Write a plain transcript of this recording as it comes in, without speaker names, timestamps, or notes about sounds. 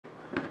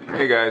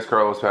Hey guys,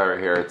 Carlos Power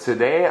here.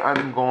 Today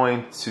I'm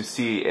going to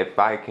see if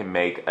I can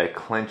make a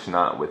clinch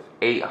knot with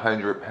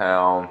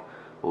 800-pound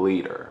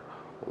leader.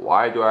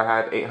 Why do I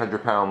have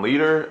 800-pound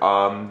leader?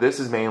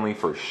 This is mainly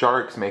for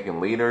sharks making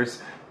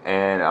leaders,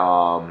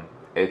 and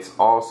it's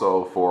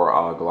also for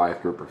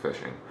Goliath grouper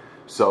fishing.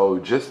 So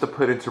just to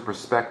put into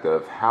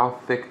perspective how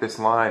thick this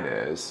line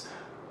is,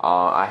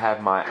 I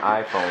have my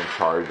iPhone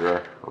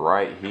charger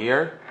right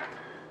here.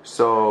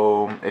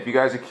 So if you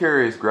guys are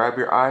curious, grab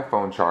your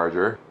iPhone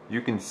charger. You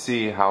can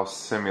see how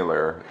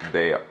similar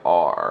they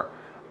are.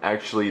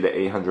 Actually, the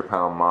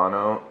 800-pound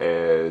mono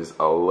is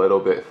a little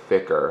bit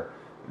thicker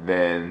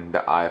than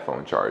the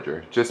iPhone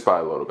charger, just by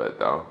a little bit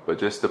though. But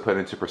just to put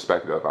into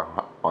perspective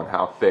on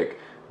how thick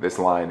this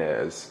line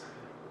is,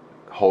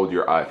 hold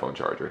your iPhone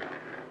charger.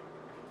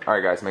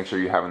 Alright guys, make sure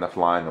you have enough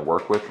line to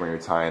work with when you're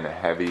tying a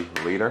heavy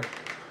leader.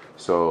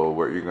 So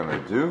what you're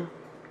gonna do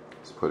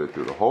is put it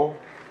through the hole.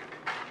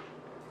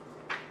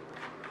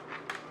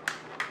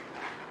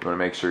 You want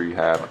to make sure you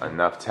have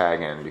enough tag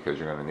in because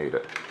you're going to need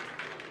it.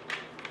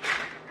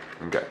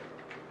 Okay.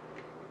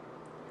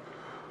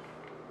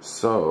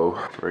 So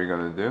what you're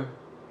going to do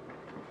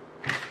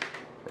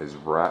is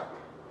wrap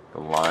the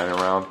line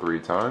around 3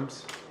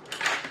 times.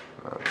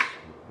 That's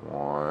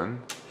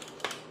 1,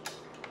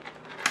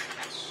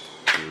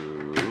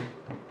 2,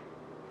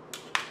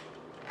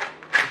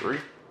 3.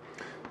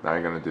 Now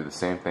you're going to do the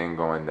same thing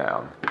going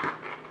down.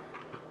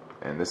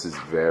 And this is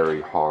very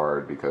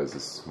hard because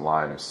this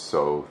line is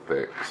so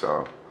thick.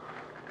 So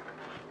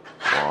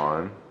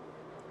 1,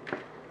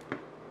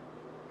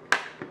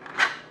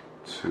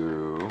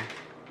 2,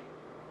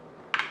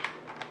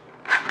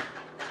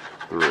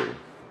 3.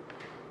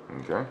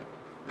 Okay.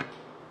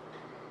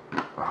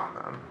 Oh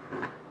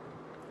man.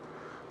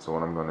 So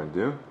what I'm gonna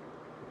do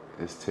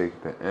is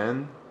take the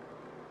end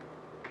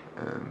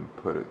and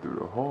put it through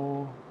the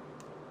hole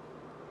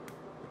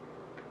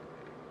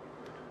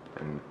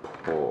and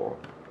pull.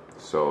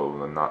 So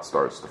the knot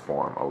starts to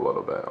form a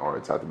little bit, or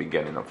it's at the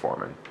beginning of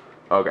forming.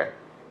 Okay,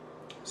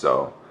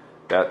 so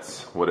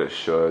that's what it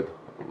should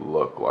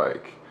look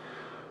like.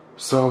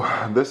 So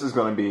this is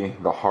going to be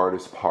the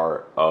hardest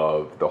part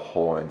of the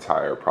whole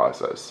entire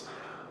process.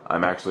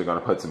 I'm actually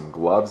going to put some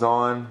gloves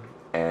on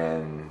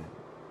and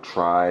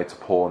try to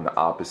pull in the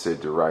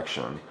opposite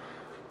direction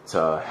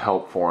to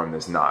help form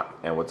this knot.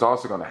 And what's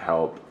also going to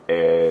help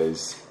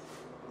is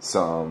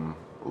some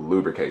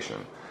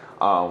lubrication.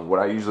 What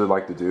I usually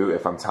like to do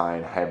if I'm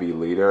tying heavy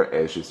leader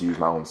is just use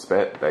my own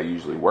spit. That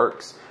usually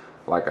works.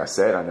 Like I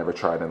said, I never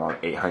tried it on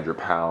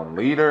 800-pound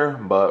leader,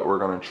 but we're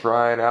gonna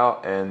try it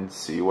out and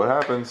see what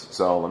happens.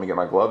 So let me get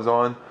my gloves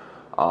on.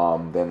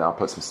 Then I'll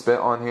put some spit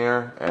on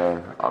here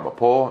and I'm gonna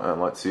pull and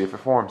let's see if it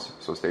forms.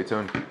 So stay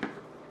tuned.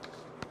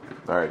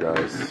 All right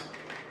guys,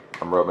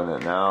 I'm rubbing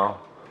it now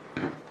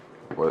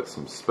with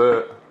some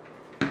spit.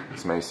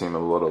 This may seem a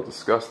little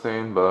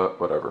disgusting, but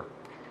whatever.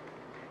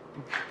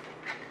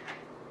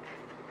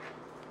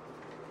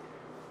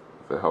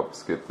 If it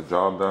helps get the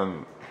job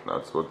done,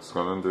 that's what it's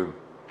gonna do.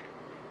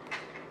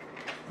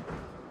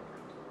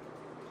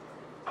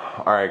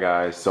 Alright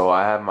guys, so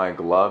I have my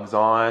gloves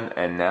on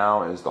and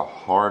now is the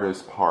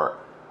hardest part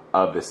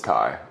of this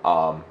tie.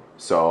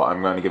 So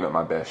I'm going to give it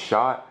my best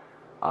shot.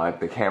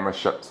 If the camera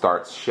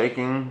starts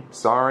shaking,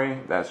 sorry,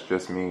 that's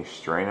just me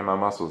straining my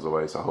muscles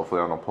away, so hopefully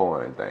I don't pull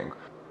anything.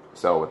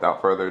 So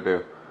without further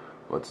ado,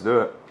 let's do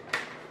it.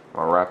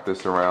 I'll wrap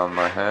this around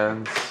my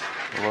hands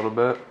a little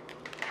bit,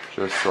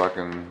 just so I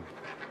can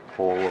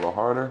pull a little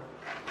harder.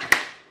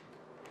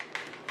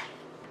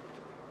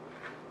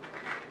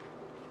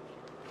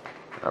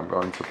 I'm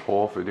going to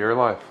pull for dear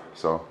life,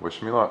 so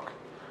wish me luck.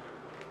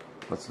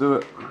 Let's do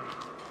it.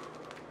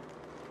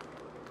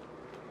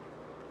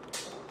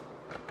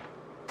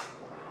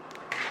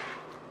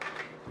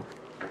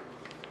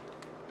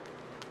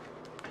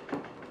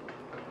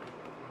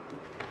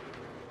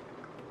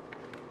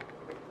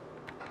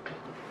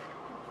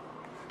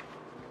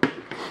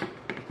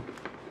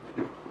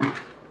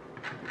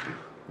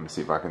 Let me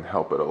see if I can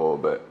help it a little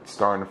bit. It's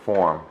starting to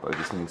form, but it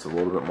just needs a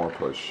little bit more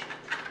push.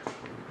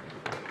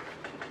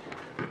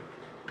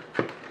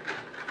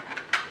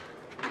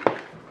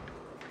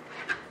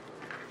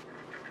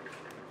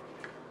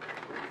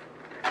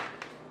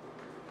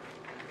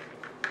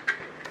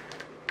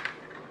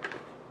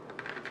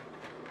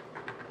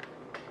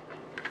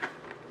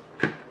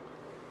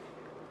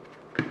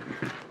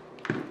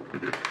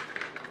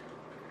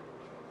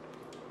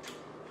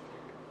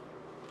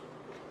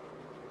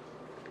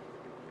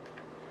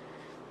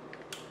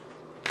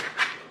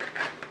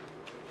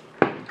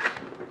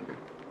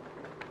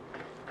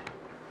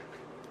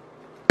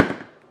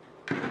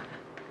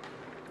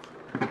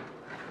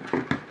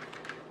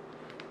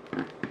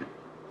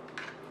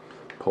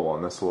 Pull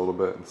on this a little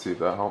bit and see if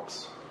that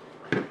helps.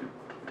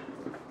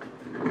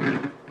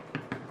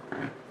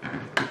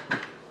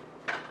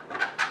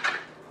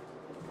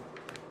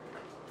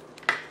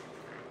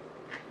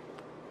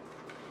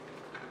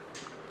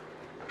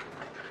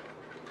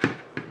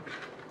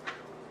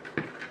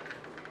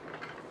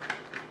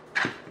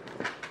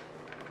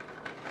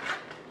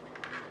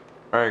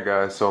 Alright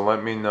guys, so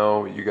let me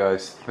know what you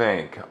guys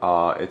think.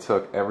 It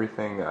took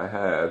everything that I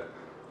had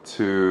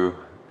to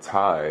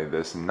tie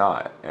this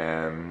knot,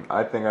 and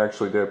I think I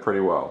actually did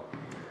pretty well.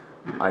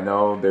 I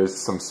know there's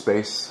some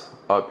space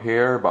up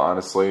here, but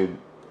honestly,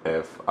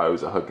 if I was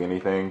to hook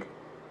anything,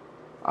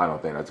 I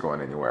don't think that's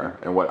going anywhere.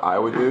 And what I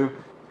would do,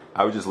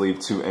 I would just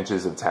leave 2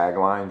 inches of tag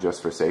line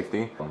just for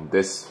safety.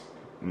 This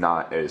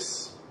knot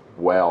is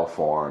well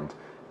formed,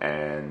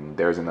 and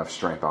there's enough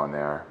strength on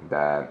there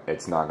that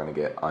it's not going to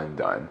get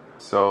undone.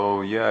 So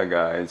yeah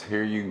guys,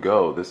 here you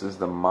go. This is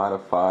the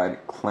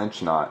modified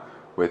clinch knot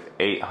with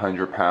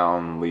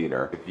 800-pound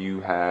leader. If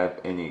you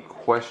have any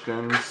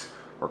questions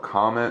or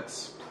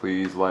comments,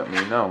 please let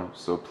me know.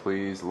 So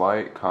please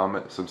like,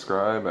 comment,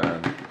 subscribe,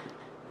 and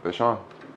fish on.